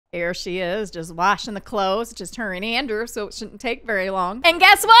Here she is, just washing the clothes, just her and Andrew, so it shouldn't take very long. And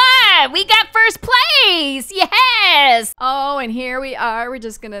guess what? We got first place! Yes! Oh, and here we are. We're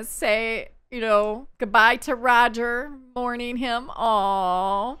just gonna say, you know, goodbye to Roger, mourning him.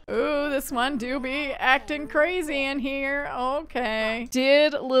 Aww. Ooh, this one do be acting crazy in here. Okay.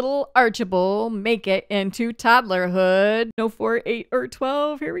 Did little Archibald make it into toddlerhood? No 4, 8, or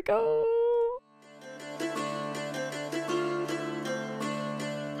 12. Here we go.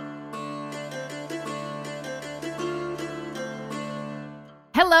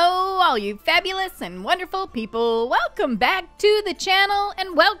 Hello, all you fabulous and wonderful people. Welcome back to the channel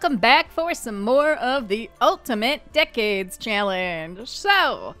and welcome back for some more of the Ultimate Decades Challenge.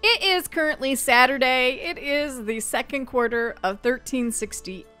 So, it is currently Saturday. It is the second quarter of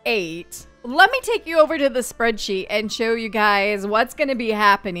 1368. Let me take you over to the spreadsheet and show you guys what's going to be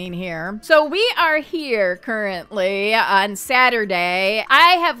happening here. So we are here currently on Saturday.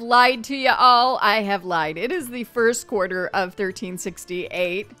 I have lied to you all. I have lied. It is the first quarter of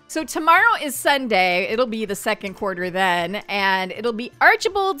 1368. So tomorrow is Sunday. It'll be the second quarter then, and it'll be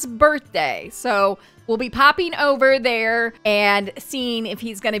Archibald's birthday. So we'll be popping over there and seeing if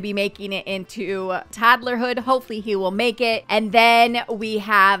he's going to be making it into toddlerhood. Hopefully he will make it. And then we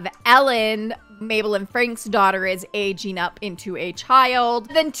have Ellen, Mabel and Frank's daughter, is aging up into a child.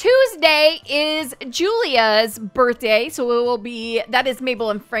 Then Tuesday is Julia's birthday. So it will be, that is Mabel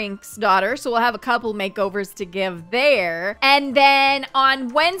and Frank's daughter. So we'll have a couple makeovers to give there. And then on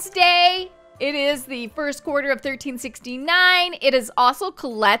Wednesday, it is the first quarter of 1369. It is also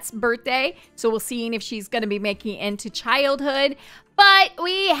Colette's birthday, so we'll see if she's going to be making it into childhood. But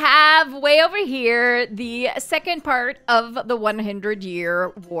we have way over here the second part of the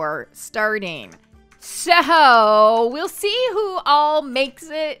 100-year war starting. So we'll see who all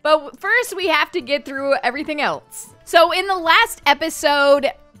makes it. But first, we have to get through everything else. So in the last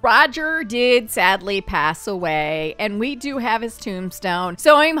episode, Roger did sadly pass away, and we do have his tombstone.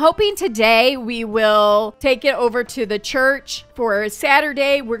 So I'm hoping today we will take it over to the church. For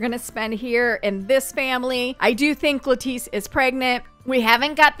Saturday, we're going to spend here in this family. I do think Lettice is pregnant. We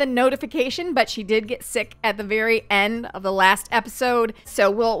haven't got the notification, but she did get sick at the very end of the last episode. So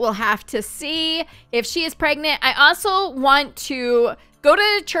we'll have to see if she is pregnant. I also want to go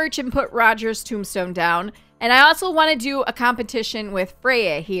to the church and put Roger's tombstone down. And I also want to do a competition with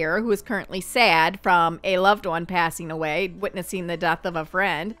Freya here, who is currently sad from a loved one passing away, witnessing the death of a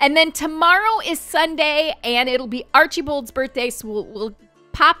friend. And then tomorrow is Sunday, and it'll be Archibald's birthday, so we'll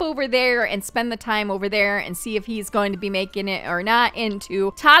pop over there and spend the time over there and see if he's going to be making it or not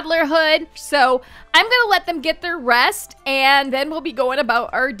into toddlerhood. So I'm going to let them get their rest, and then we'll be going about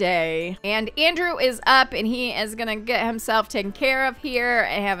our day. And Andrew is up, and he is going to get himself taken care of here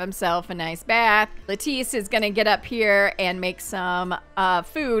and have himself a nice bath. Lettice is going to get up here and make some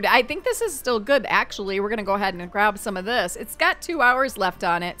food. I think this is still good, actually. We're going to go ahead and grab some of this. It's got 2 hours left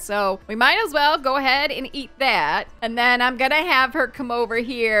on it, so we might as well go ahead and eat that. And then I'm going to have her come over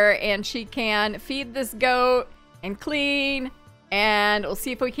here, and she can feed this goat and clean, and we'll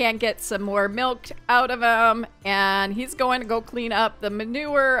see if we can't get some more milk out of him. And he's going to go clean up the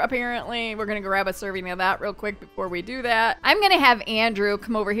manure, apparently. We're going to grab a serving of that real quick before we do that. I'm going to have Andrew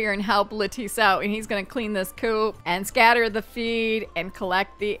come over here and help Lettice out, and he's going to clean this coop and scatter the feed and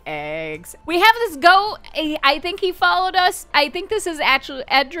collect the eggs. We have this goat. I think he followed us. I think this is actually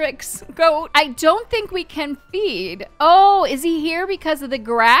Edric's goat. I don't think we can feed. Oh, is he here because of the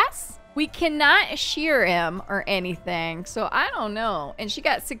grass? We cannot shear him or anything, so I don't know. And she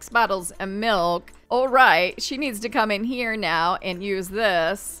got 6 bottles of milk. All right, she needs to come in here now and use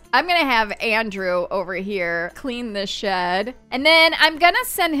this. I'm gonna have Andrew over here clean this shed. And then I'm gonna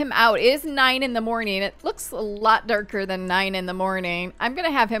send him out. It is 9 in the morning. It looks a lot darker than 9 in the morning. I'm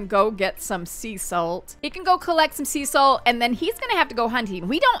gonna have him go get some sea salt. He can go collect some sea salt, and then he's gonna have to go hunting.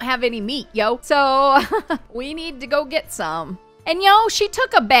 We don't have any meat, yo. So we need to go get some. And yo, she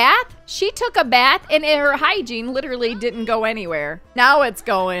took a bath. She took a bath, and her hygiene literally didn't go anywhere. Now it's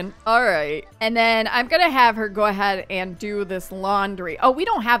going. All right. And then I'm going to have her go ahead and do this laundry. Oh, we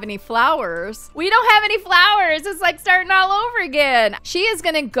don't have any flowers. We don't have any flowers. It's like starting all over again. She is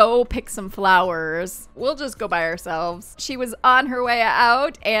going to go pick some flowers. We'll just go by ourselves. She was on her way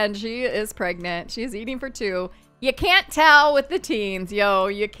out, and she is pregnant. She's eating for 2. You can't tell with the teens, yo.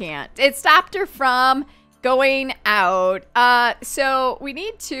 You can't. It stopped her from going out. So we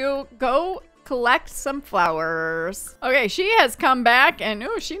need to go collect some flowers. Okay, she has come back and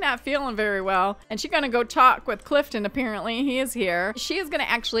ooh, she's not feeling very well. And she's gonna go talk with Clifton, apparently. He is here. She is gonna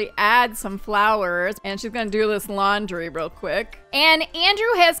actually add some flowers and she's gonna do this laundry real quick. And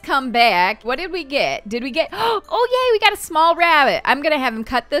Andrew has come back. What did we get? Did we get, oh yay, we got a small rabbit. I'm gonna have him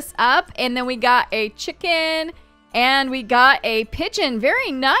cut this up, and then we got a chicken and we got a pigeon.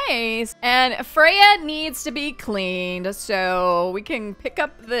 Very nice. And Freya needs to be cleaned, so we can pick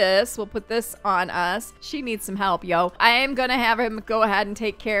up this. We'll put this on us. She needs some help, yo. I am gonna have him go ahead and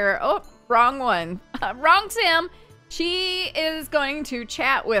take care. Oh, wrong one. Wrong Sim. She is going to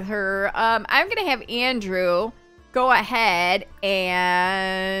chat with her. I'm gonna have Andrew go ahead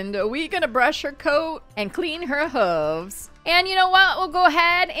and we're gonna brush her coat and clean her hooves. And you know what? We'll go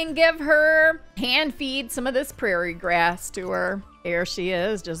ahead and give her, hand feed some of this prairie grass to her. Here she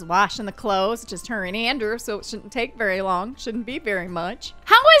is, just washing the clothes, just her and Andrew, so it shouldn't take very long. Shouldn't be very much.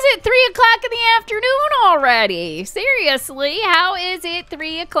 How is it 3 o'clock in the afternoon already? Seriously, how is it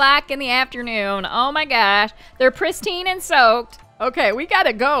 3 o'clock in the afternoon? Oh my gosh, they're pristine and soaked. Okay, we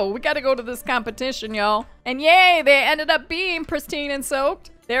gotta go. We gotta go to this competition, y'all. And yay, they ended up being pristine and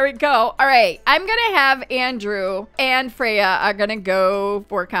soaked. There we go. All right, I'm gonna have Andrew and Freya are gonna go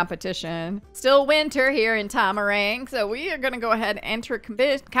for competition. Still winter here in Tamarang, so we are gonna go ahead and enter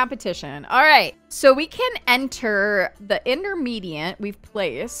competition. All right, so we can enter the intermediate we've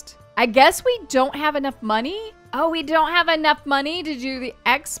placed. I guess we don't have enough money. Oh, we don't have enough money to do the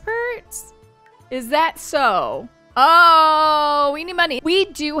experts? Is that so? Oh, we need money. We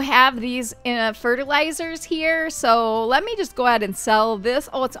do have these fertilizers here, so let me just go ahead and sell this.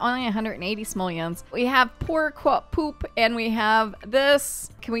 Oh, it's only 180 simoleons. We have poor poop, and we have this.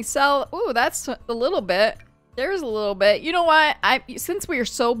 Can we sell? Ooh, that's a little bit. There's a little bit. You know what? Since we are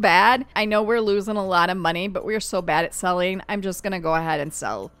so bad, I know we're losing a lot of money, but we're so bad at selling. I'm just gonna go ahead and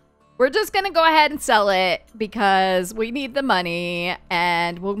sell. We're just gonna go ahead and sell it because we need the money,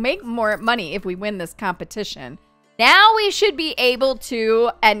 and we'll make more money if we win this competition. Now we should be able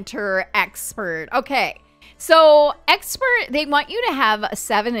to enter expert. Okay, so expert, they want you to have a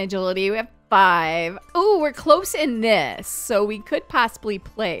 7 agility. We have 5. Ooh, we're close in this, so we could possibly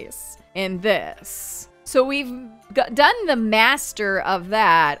place in this. So we've done the master of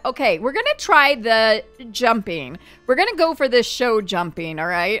that. Okay, we're gonna try the jumping. We're gonna go for this show jumping, all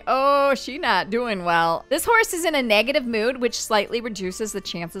right? Oh, she's not doing well. This horse is in a negative mood, which slightly reduces the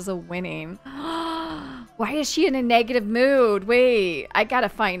chances of winning. Why is she in a negative mood? Wait, I gotta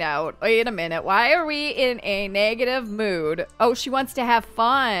find out. Wait a minute. Why are we in a negative mood? Oh, she wants to have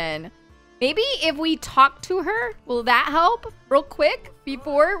fun. Maybe if we talk to her, will that help real quick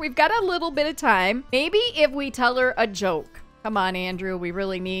before? We've got a little bit of time. Maybe if we tell her a joke. Come on, Andrew. We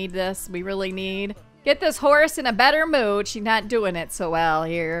really need this. We really need. Get this horse in a better mood. She's not doing it so well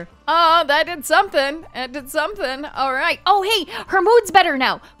here. Oh, that did something. It did something. All right. Oh, hey, her mood's better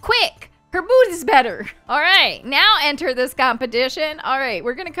now. Quick. Her mood is better. All right, now enter this competition. All right,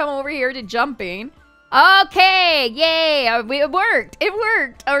 we're gonna come over here to jumping. Okay, yay, it worked, it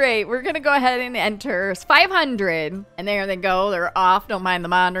worked. All right, we're gonna go ahead and enter 500. And there they go, they're off. Don't mind the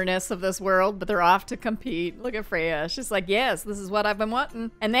modernness of this world, but they're off to compete. Look at Freya, she's like, yes, this is what I've been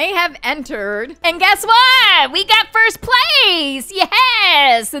wanting. And they have entered. And guess what? We got first place,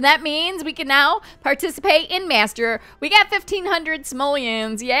 yes! And that means we can now participate in Master. We got 1,500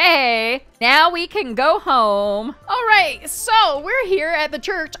 simoleons, yay! Now we can go home. All right, so we're here at the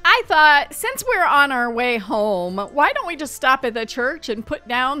church. I thought, since we're on our way home, why don't we just stop at the church and put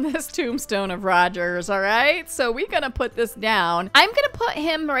down this tombstone of Rogers, all right? So we're gonna put this down. I'm gonna put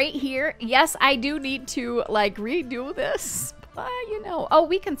him right here. Yes, I do need to like redo this. You know, oh,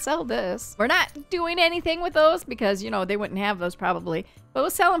 we can sell this. We're not doing anything with those because, you know, they wouldn't have those probably. But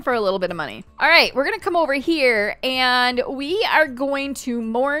we'll sell them for a little bit of money. All right, we're going to come over here and we are going to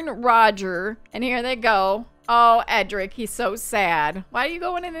mourn Roger. And here they go. Oh, Edric, he's so sad. Why are you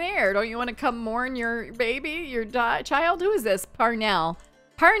going in there? Don't you want to come mourn your baby, your child? Who is this? Parnell.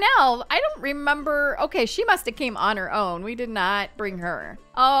 Parnell, I don't remember. Okay, she must have came on her own. We did not bring her.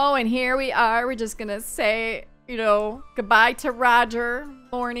 Oh, and here we are. We're just going to say, you know, goodbye to Roger,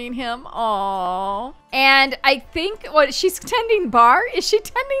 mourning him. Aww. And I think, what, she's tending bar? Is she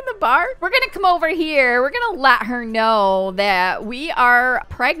tending the bar? We're gonna come over here. We're gonna let her know that we are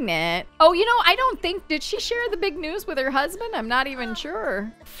pregnant. Oh, you know, I don't think, did she share the big news with her husband? I'm not even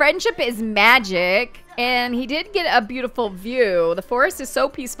sure. Friendship is magic. And he did get a beautiful view. The forest is so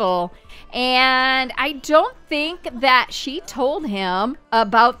peaceful. And I don't think that she told him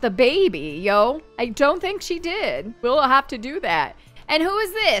about the baby, yo. I don't think she did. We'll have to do that. And who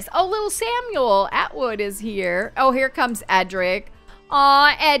is this? Oh, little Samuel Atwood is here. Oh, here comes Edric.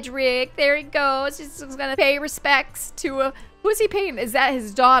 Aw, Edric, there he goes. He's gonna pay respects to, who's he paying? Is that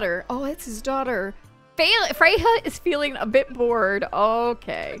his daughter? Oh, it's his daughter. Freya is feeling a bit bored.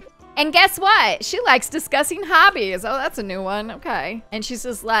 Okay. And guess what? She likes discussing hobbies. Oh, that's a new one. Okay. And she's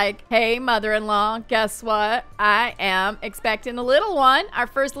just like, hey, mother-in-law, guess what? I am expecting a little one. Our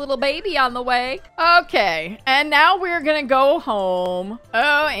first little baby on the way. Okay. And now we're gonna go home.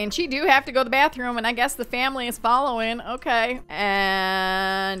 Oh, and she do have to go to the bathroom, and I guess the family is following. Okay.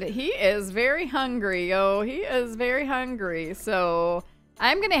 And he is very hungry. Oh, he is very hungry. So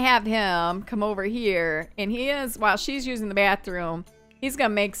I'm gonna have him come over here, and he is, while she's using the bathroom, he's gonna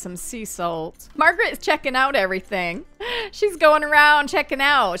make some sea salt. Margaret is checking out everything. She's going around checking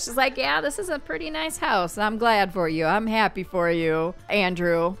out. She's like, yeah, this is a pretty nice house. I'm glad for you. I'm happy for you.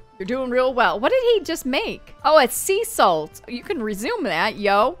 Andrew, you're doing real well. What did he just make? Oh, it's sea salt. You can resume that,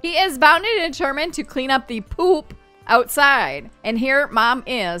 yo. He is bound and determined to clean up the poop outside. And here Mom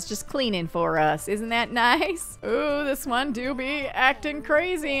is just cleaning for us. Isn't that nice? Ooh, this one do be acting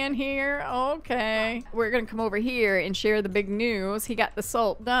crazy in here. Okay. We're gonna come over here and share the big news. He got the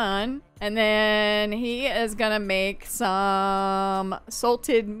salt done. And then he is gonna make some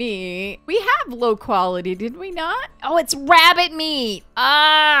salted meat. We have low quality, did we not? Oh, it's rabbit meat.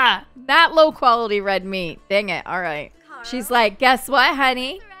 Ah, not low quality red meat. Dang it. All right. She's like, guess what,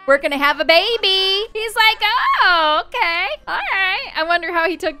 honey? We're gonna have a baby. He's like, oh, okay. All right. I wonder how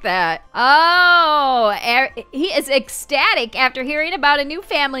he took that. Oh, he is ecstatic after hearing about a new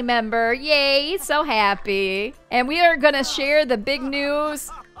family member. Yay, he's so happy. And we are gonna share the big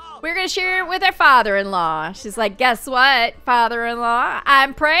news. We're gonna share it with our father-in-law. She's like, guess what, father-in-law?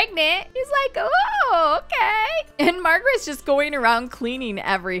 I'm pregnant. He's like, oh, okay. And Margaret's just going around cleaning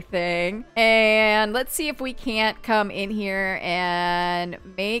everything. And let's see if we can't come in here and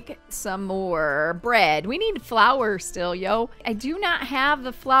make some more bread. We need flour still, yo. I do not have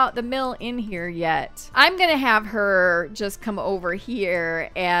the mill in here yet. I'm gonna have her just come over here,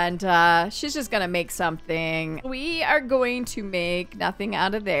 and she's just gonna make something. We are going to make nothing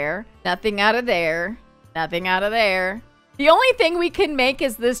out of there. Nothing out of there. Nothing out of there. The only thing we can make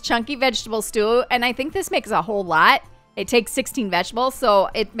is this chunky vegetable stew, and I think this makes a whole lot. It takes 16 vegetables, so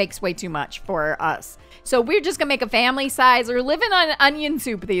it makes way too much for us. So we're just gonna make a family size. We're living on onion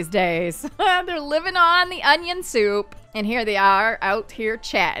soup these days. They're living on the onion soup. And here they are out here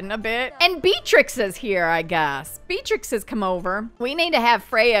chatting a bit. And Beatrix is here, I guess. Beatrix has come over. We need to have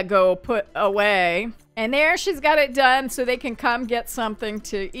Freya go put away. And there she's got it done so they can come get something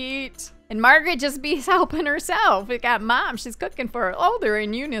to eat. And Margaret just be helping herself. We got Mom, she's cooking for her. Oh, they're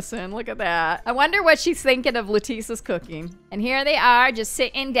in unison, look at that. I wonder what she's thinking of Letitia's cooking. And here they are, just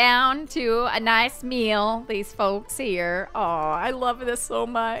sitting down to a nice meal, these folks here. Oh, I love this so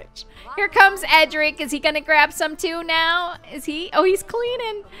much. Here comes Edric. Is he gonna grab some too now? Is he? Oh, he's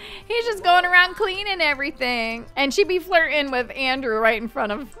cleaning. He's just going around cleaning everything. And she be flirting with Andrew right in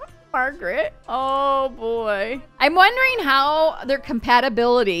front of Margaret. Oh boy. I'm wondering how their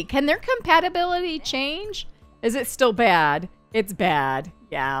compatibility, can their compatibility change? Is it still bad? It's bad.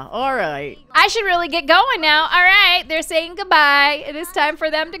 Yeah, all right. I should really get going now. All right, they're saying goodbye. It is time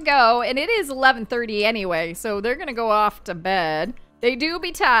for them to go, and it is 11:30 anyway, so they're gonna go off to bed. They do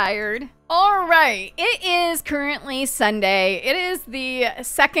be tired. All right, it is currently Sunday. It is the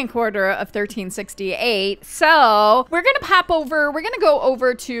second quarter of 1368. So we're gonna go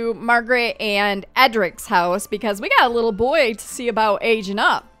over to Margaret and Edric's house because we got a little boy to see about aging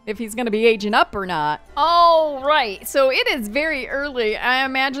up. If he's gonna be aging up or not. All right, so it is very early. I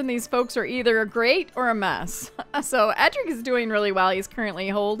imagine these folks are either a great or a mess. So Edric is doing really well. He's currently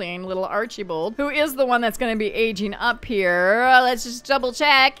holding little Archibald, who is the one that's gonna be aging up here. Let's just double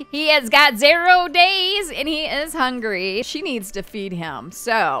check. He has got 0 days and he is hungry. She needs to feed him.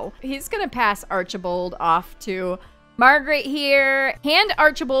 So he's gonna pass Archibald off to Margaret here. Hand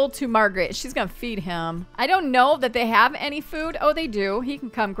Archibald to Margaret. She's gonna feed him. I don't know that they have any food. Oh, they do. He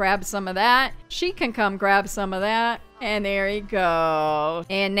can come grab some of that. She can come grab some of that. And there you go.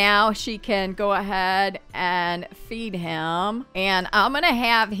 And now she can go ahead and feed him. And I'm gonna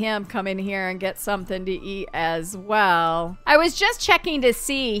have him come in here and get something to eat as well. I was just checking to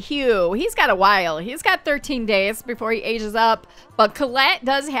see Hugh. He's got a while. He's got 13 days before he ages up. But Colette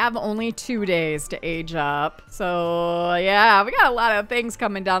does have only 2 days to age up. So yeah, we got a lot of things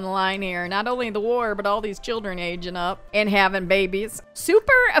coming down the line here. Not only the war, but all these children aging up and having babies.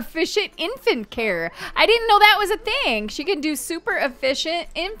 Super efficient infant care. I didn't know that was a thing. She can do super efficient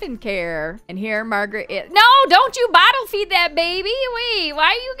infant care. And here Margaret is. No, don't you bottle feed that baby. Wait, why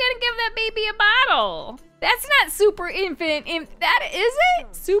are you gonna give that baby a bottle? That's not super infant. That is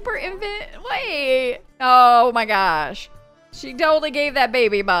it? Super infant? Wait. Oh my gosh. She totally gave that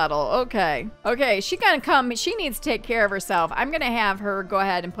baby bottle. Okay. Okay, she gonna come. She needs to take care of herself. I'm gonna have her go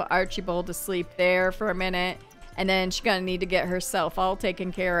ahead and put Archibald to sleep there for a minute. And then she's gonna need to get herself all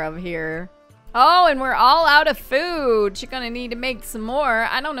taken care of here. Oh, and we're all out of food. She's gonna need to make some more.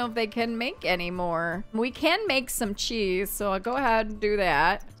 I don't know if they can make any more. We can make some cheese, so I'll go ahead and do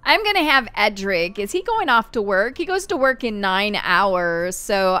that. I'm gonna have Edric. Is he going off to work? He goes to work in 9 hours,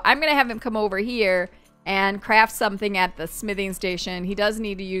 so I'm gonna have him come over here and craft something at the smithing station. He does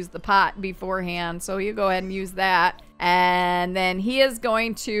need to use the pot beforehand, so you go ahead and use that. And then he is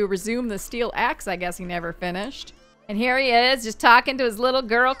going to resume the steel axe. I guess he never finished. And here he is, just talking to his little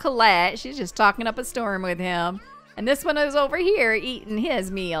girl, Colette. She's just talking up a storm with him. And this one is over here eating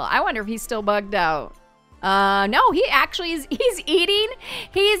his meal. I wonder if he's still bugged out. No, he actually is. He's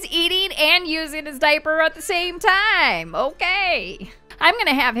eating and using his diaper at the same time. Okay. I'm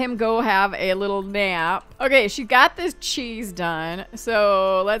gonna have him go have a little nap. Okay, she got this cheese done.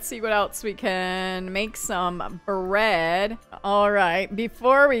 So let's see what else we can make. Some bread. All right,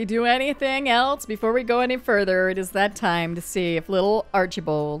 before we do anything else, before we go any further, it is that time to see if little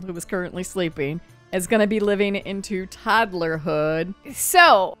Archibald, who is currently sleeping, is gonna be living into toddlerhood.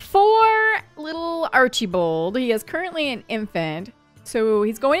 So for little Archibald, he is currently an infant. So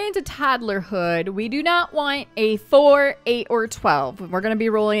he's going into toddlerhood. We do not want a 4, 8, or 12. We're going to be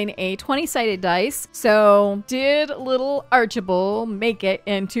rolling a 20-sided dice. So did little Archibald make it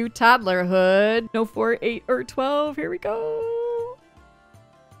into toddlerhood? No 4, 8, or 12. Here we go.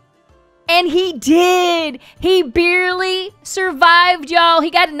 And he did. He barely survived, y'all.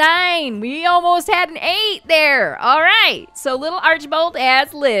 He got a 9. We almost had an 8 there. All right. So little Archibald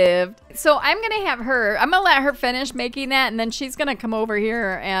has lived. So I'm going to have her, I'm going to let her finish making that, and then she's going to come over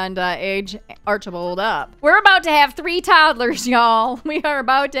here and age Archibald up. We're about to have 3 toddlers, y'all. We are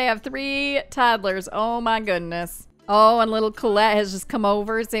about to have 3 toddlers. Oh, my goodness. Oh, and little Colette has just come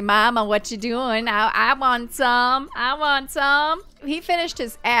over and say, Mama, what you doing? I want some. I want some. He finished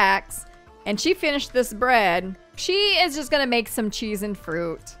his axe. And she finished this bread. She is just gonna make some cheese and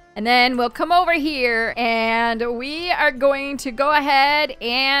fruit. And then we'll come over here and we are going to go ahead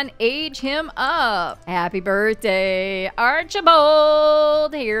and age him up. Happy birthday,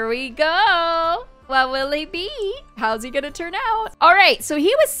 Archibald. Here we go. What will he be? How's he gonna turn out? All right, so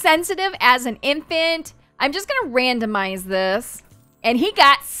he was sensitive as an infant. I'm just gonna randomize this. And he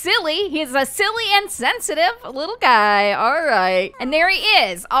got silly. He's a silly and sensitive little guy. All right. And there he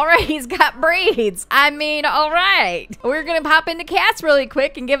is. All right. He's got braids. I mean, all right. We're going to pop into cats really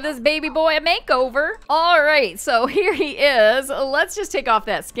quick and give this baby boy a makeover. All right. So here he is. Let's just take off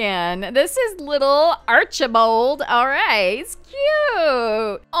that skin. This is little Archibald. All right. He's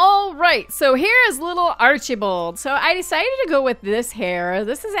cute. All right. So here is little Archibald. So I decided to go with this hair.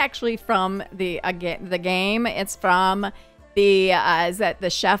 This is actually from the game. It's from the is that the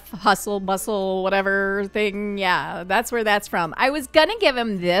Chef Hustle Bustle whatever thing? Yeah, that's where that's from. I was gonna give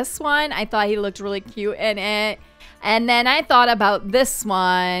him this one. I thought he looked really cute in it. And then I thought about this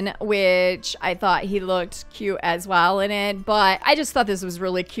one, which I thought he looked cute as well in it, but I just thought this was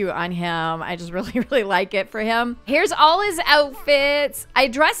really cute on him. I just really, really like it for him. Here's all his outfits. I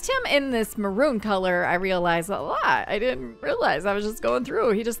dressed him in this maroon color. I realized a lot. I didn't realize. I was just going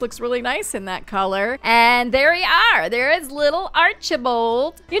through. He just looks really nice in that color. And there we are. There is little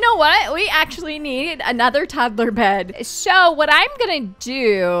Archibald. You know what? We actually need another toddler bed. So what I'm gonna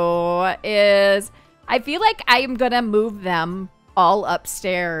do is I feel like I'm gonna move them all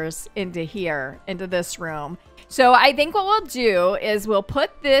upstairs into here, into this room. So I think what we'll do is we'll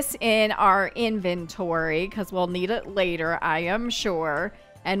put this in our inventory because we'll need it later, I am sure.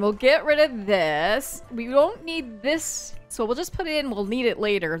 And we'll get rid of this. We won't need this, so we'll just put it in. We'll need it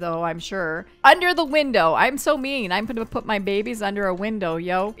later, though, I'm sure. Under the window. I'm so mean. I'm going to put my babies under a window,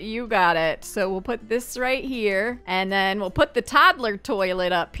 yo. You got it. So we'll put this right here. And then we'll put the toddler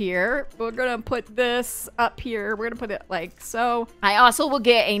toilet up here. We're going to put this up here. We're going to put it like so. I also will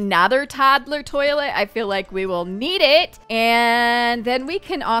get another toddler toilet. I feel like we will need it. And then we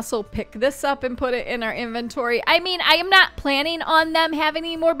can also pick this up and put it in our inventory. I mean, I am not planning on them having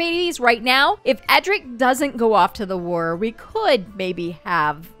any more babies right now. If Edric doesn't go off to the war, we could maybe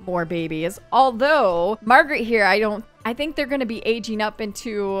have more babies. Although Margaret here, I think they're going to be aging up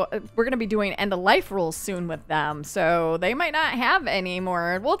into, we're going to be doing end of life rules soon with them. So they might not have any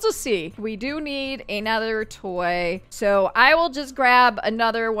more. We'll just see. We do need another toy. So I will just grab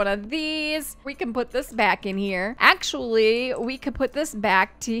another one of these. We can put this back in here. Actually, we could put this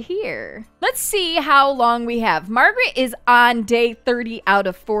back to here. Let's see how long we have. Margaret is on day 30 out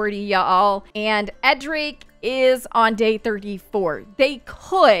of 40, y'all. And Edric is on day 34. They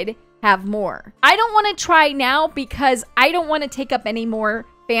could have more. I don't want to try now because I don't want to take up any more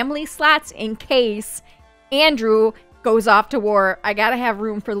family slots in case Andrew goes off to war. I gotta have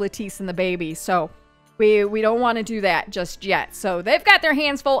room for Latisse and the baby, so we don't want to do that just yet. So they've got their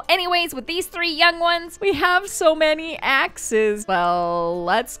hands full anyways with these 3 young ones. We have so many axes. Well,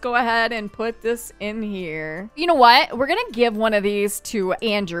 let's go ahead and put this in here. You know what? We're gonna give one of these to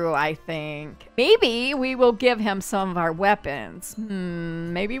Andrew, I think. Maybe we will give him some of our weapons.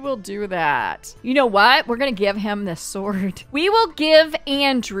 Maybe we'll do that. You know what? We're gonna give him this sword. We will give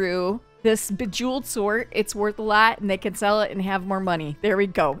Andrew this bejeweled sword. It's worth a lot and they can sell it and have more money. There we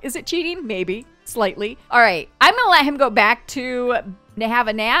go. Is it cheating? Maybe. Slightly. All right. I'm going to let him go back to have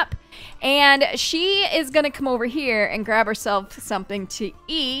a nap. And she is going to come over here and grab herself something to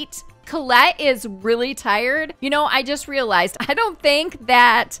eat. Colette is really tired. You know, I just realized I don't think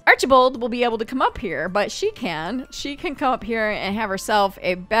that Archibald will be able to come up here, but she can. She can come up here and have herself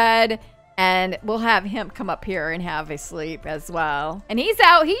a bed. And we'll have him come up here and have a sleep as well. And he's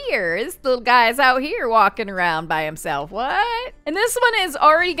out here. This little guy's out here walking around by himself. What? And this one is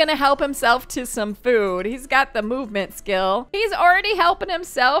already going to help himself to some food. He's got the movement skill. He's already helping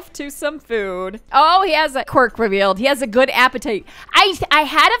himself to some food. Oh, he has a quirk revealed. He has a good appetite. I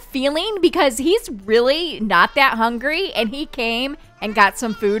had a feeling because he's really not that hungry and he came and got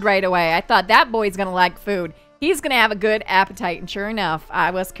some food right away. I thought that boy's going to like food. He's going to have a good appetite, and sure enough,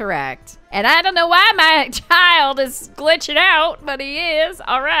 I was correct. And I don't know why my child is glitching out, but he is.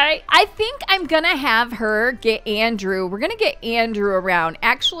 All right. I think I'm going to have her get Andrew. We're going to get Andrew around.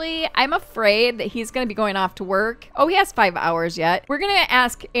 Actually, I'm afraid that he's going to be going off to work. Oh, he has 5 hours yet. We're going to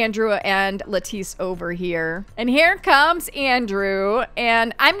ask Andrew and Latisse over here. And here comes Andrew,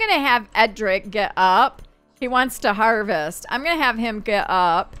 and I'm going to have Edric get up. He wants to harvest. I'm going to have him get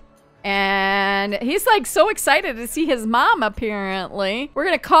up. And he's like so excited to see his mom, apparently. We're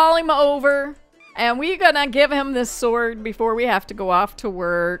gonna call him over and we're gonna give him this sword before we have to go off to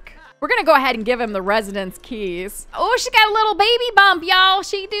work. We're gonna go ahead and give him the residence keys. Oh, she got a little baby bump, y'all.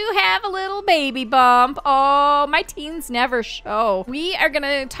 She do have a little baby bump. Oh, my teens never show. We are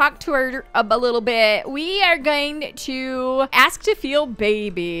gonna talk to her a little bit. We are going to ask to feel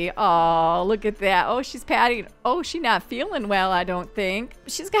baby. Oh, look at that. Oh, she's patting. Oh, she's not feeling well, I don't think.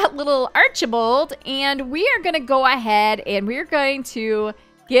 She's got little Archibald, and we are gonna go ahead and we're going to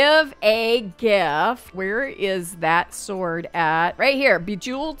give a gift. Where is that sword at? Right here,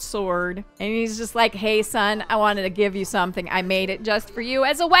 bejeweled sword. And he's just like, hey son, I wanted to give you something. I made it just for you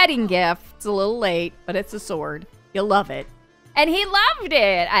as a wedding gift. It's a little late, but it's a sword. You'll love it. And he loved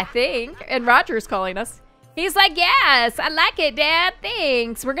it, I think. And Roger's calling us. He's like, yes, I like it, Dad.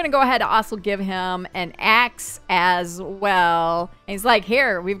 Thanks. We're going to go ahead and also give him an axe as well. And he's like,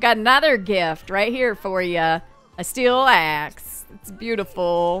 here, we've got another gift right here for you. A steel axe. It's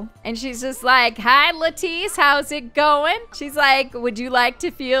beautiful. And she's just like, hi, Latisse, how's it going? She's like, would you like to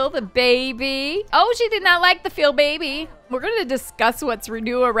feel the baby? Oh, she did not like the feel baby. We're going to discuss what's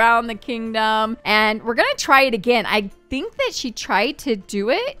new around the kingdom. And we're going to try it again. I think that she tried to do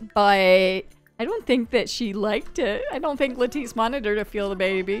it, but I don't think that she liked it. I don't think Latisse wanted her to feel the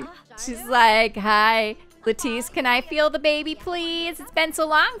baby. She's like, hi, Latisse, can I feel the baby, please? It's been so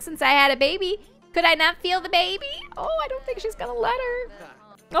long since I had a baby. Could I not feel the baby? Oh, I don't think she's gonna let her.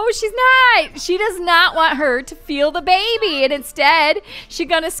 Oh, she's not. She does not want her to feel the baby. And instead, she's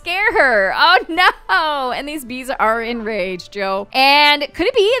gonna scare her. Oh, no. And these bees are enraged, Joe. And could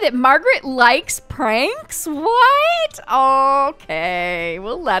it be that Margaret likes pranks? What? Okay,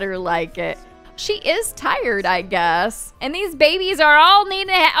 we'll let her like it. She is tired, I guess. And these babies are all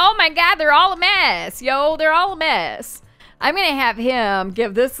needing to oh my God, they're all a mess. Yo, they're all a mess. I'm going to have him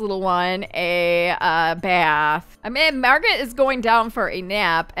give this little one a bath. I mean, Margaret is going down for a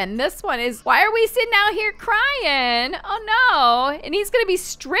nap. And this one is, why are we sitting out here crying? Oh, no. And he's going to be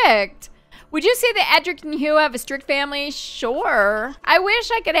strict. Would you say that Edric and Hugh have a strict family? Sure. I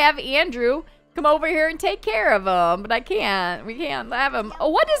wish I could have Andrew come over here and take care of him, but I can't. We can't have him. Oh,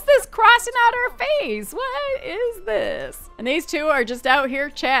 what is this crossing out our face? What is this? And these two are just out here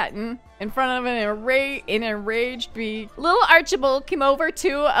chatting in front of an enraged bee. Little Archibald came over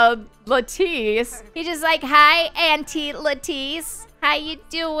to Latisse. He's just like, hi, Auntie Latisse. How you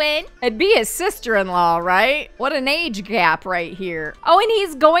doing? It'd be his sister-in-law, right? What an age gap right here. Oh, and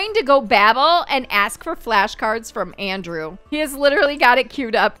he's going to go babble and ask for flashcards from Andrew. He has literally got it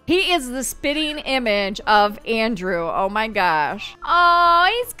queued up. He is the spitting image of Andrew. Oh my gosh. Oh,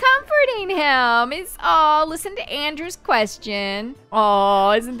 he's comforting him. Oh, listen to Andrew's question. Oh,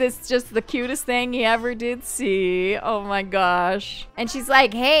 isn't this just the cutest thing he ever did see? Oh my gosh. And she's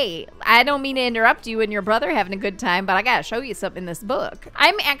like, hey, I don't mean to interrupt you and your brother having a good time, but I gotta show you something in this book. book.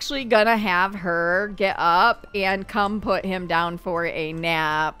 I'm actually gonna have her get up and come put him down for a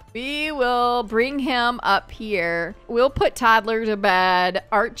nap. We will bring him up here. We'll put Toddler to bed,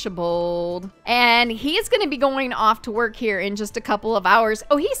 Archibald, and he's gonna be going off to work here in just a couple of hours.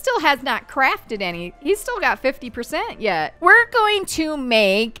 Oh, he still has not crafted any. He's still got 50% yet. We're going to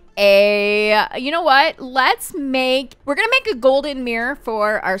make you know what? We're gonna make a golden mirror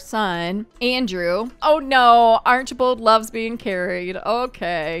for our son, Andrew. Oh no, Archibald loves being carried.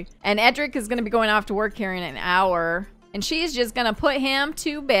 Okay. And Edric is gonna be going off to work here in an hour. And she's just gonna put him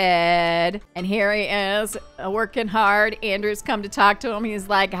to bed. And here he is, working hard. Andrew's come to talk to him. He's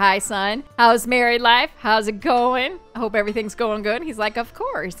like, hi, son. How's married life? How's it going? I hope everything's going good. He's like, of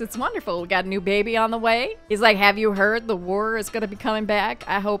course. It's wonderful. We got a new baby on the way. He's like, have you heard the war is gonna be coming back?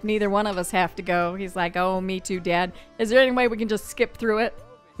 I hope neither one of us have to go. He's like, oh, me too, Dad. Is there any way we can just skip through it?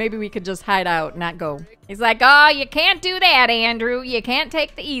 Maybe we could just hide out, not go. He's like, oh, you can't do that, Andrew. You can't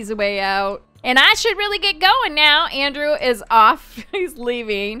take the easy way out. And I should really get going now. Andrew is off. He's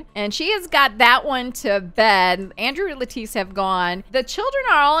leaving. And she has got that one to bed. Andrew and Latisse have gone. The children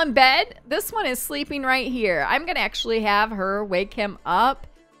are all in bed. This one is sleeping right here. I'm going to actually have her wake him up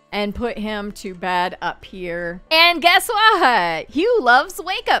and put him to bed up here. And guess what? Hugh loves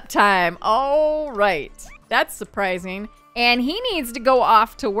wake up time. All right. That's surprising. And he needs to go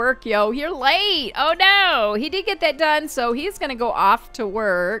off to work, yo. You're late. Oh, no. He did get that done, so he's going to go off to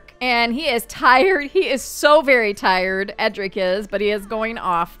work. And he is tired. He is so very tired. Edric is, but he is going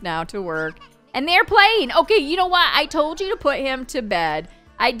off now to work. And they're playing. Okay, you know what? I told you to put him to bed.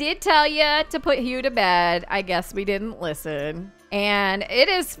 I did tell you to put Hugh to bed. I guess we didn't listen. And it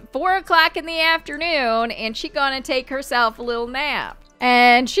is 4 o'clock in the afternoon, and she's going to take herself a little nap.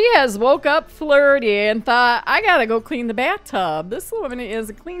 And she has woke up flirty and thought, I gotta go clean the bathtub. This woman is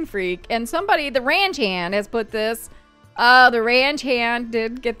a clean freak. And somebody, the ranch hand, has put this. The ranch hand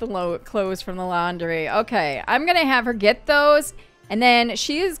did get the clothes from the laundry. Okay, I'm gonna have her get those. And then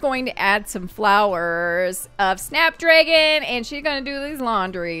she is going to add some flowers of Snapdragon, and she's gonna do these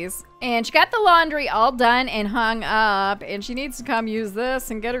laundries. And she got the laundry all done and hung up, and she needs to come use this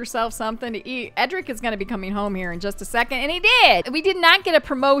and get herself something to eat. Edric is gonna be coming home here in just a second, and he did! We did not get a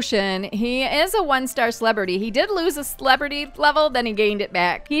promotion. He is a 1-star celebrity. He did lose a celebrity level, then he gained it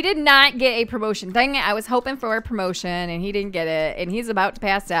back. He did not get a promotion. Dang it, I was hoping for a promotion, and he didn't get it, and he's about to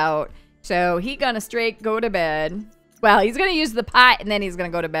pass out. So he gonna straight go to bed. Well, he's going to use the pot and then he's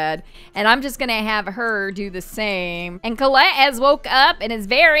going to go to bed. And I'm just going to have her do the same. And Colette has woke up and is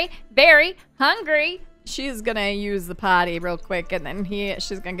very, very hungry. She's going to use the potty real quick and then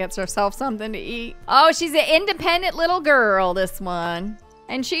she's going to get herself something to eat. Oh, she's an independent little girl, this one.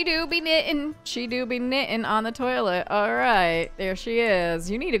 And she do be knitting. She do be knitting on the toilet. All right, there she is.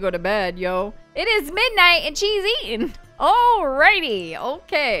 You need to go to bed, yo. It is midnight and she's eating. Alrighty,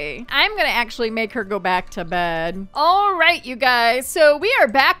 okay. I'm gonna actually make her go back to bed. All right, you guys. So we are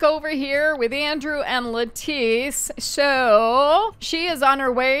back over here with Andrew and Latisse. So she is on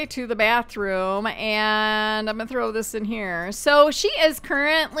her way to the bathroom and I'm gonna throw this in here. So she is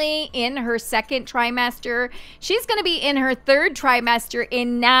currently in her 2nd trimester. She's gonna be in her 3rd trimester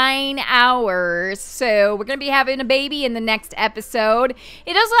in 9 hours. So we're gonna be having a baby in the next episode.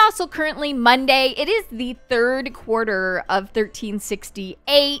 It is also currently Monday. It is the 3rd quarter of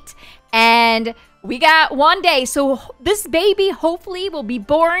 1368 and we got 1 day, so this baby hopefully will be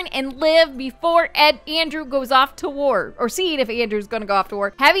born and live before Andrew goes off to war, or seeing if Andrew's gonna go off to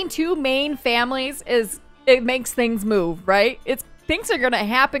war. Having 2 main families it makes things move, right? Things are gonna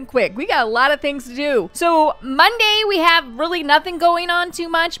happen quick. We got a lot of things to do. So Monday we have really nothing going on too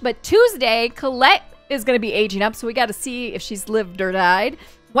much, but Tuesday Colette is gonna be aging up, so we gotta see if she's lived or died.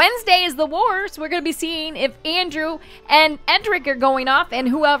 Wednesday is the war, so we're going to be seeing if Andrew and Edric are going off and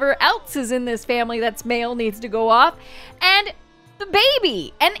whoever else is in this family that's male needs to go off. And the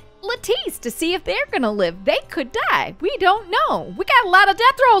baby and Latisse to see if they're going to live. They could die. We don't know. We got a lot of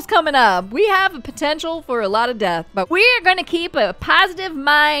death rolls coming up. We have a potential for a lot of death, but we're going to keep a positive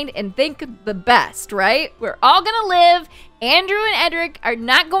mind and think the best, right? We're all going to live. Andrew and Edric are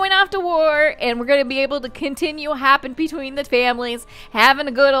not going off to war, and we're going to be able to continue hopping between the families, having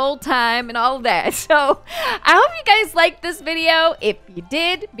a good old time and all of that. So I hope you guys liked this video. If you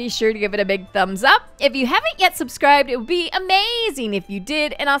did, be sure to give it a big thumbs up. If you haven't yet subscribed, it would be amazing if you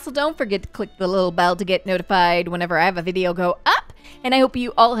did. And also don't forget to click the little bell to get notified whenever I have a video go up. And I hope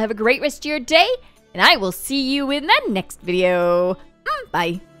you all have a great rest of your day, and I will see you in the next video.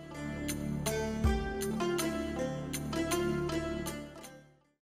 Bye.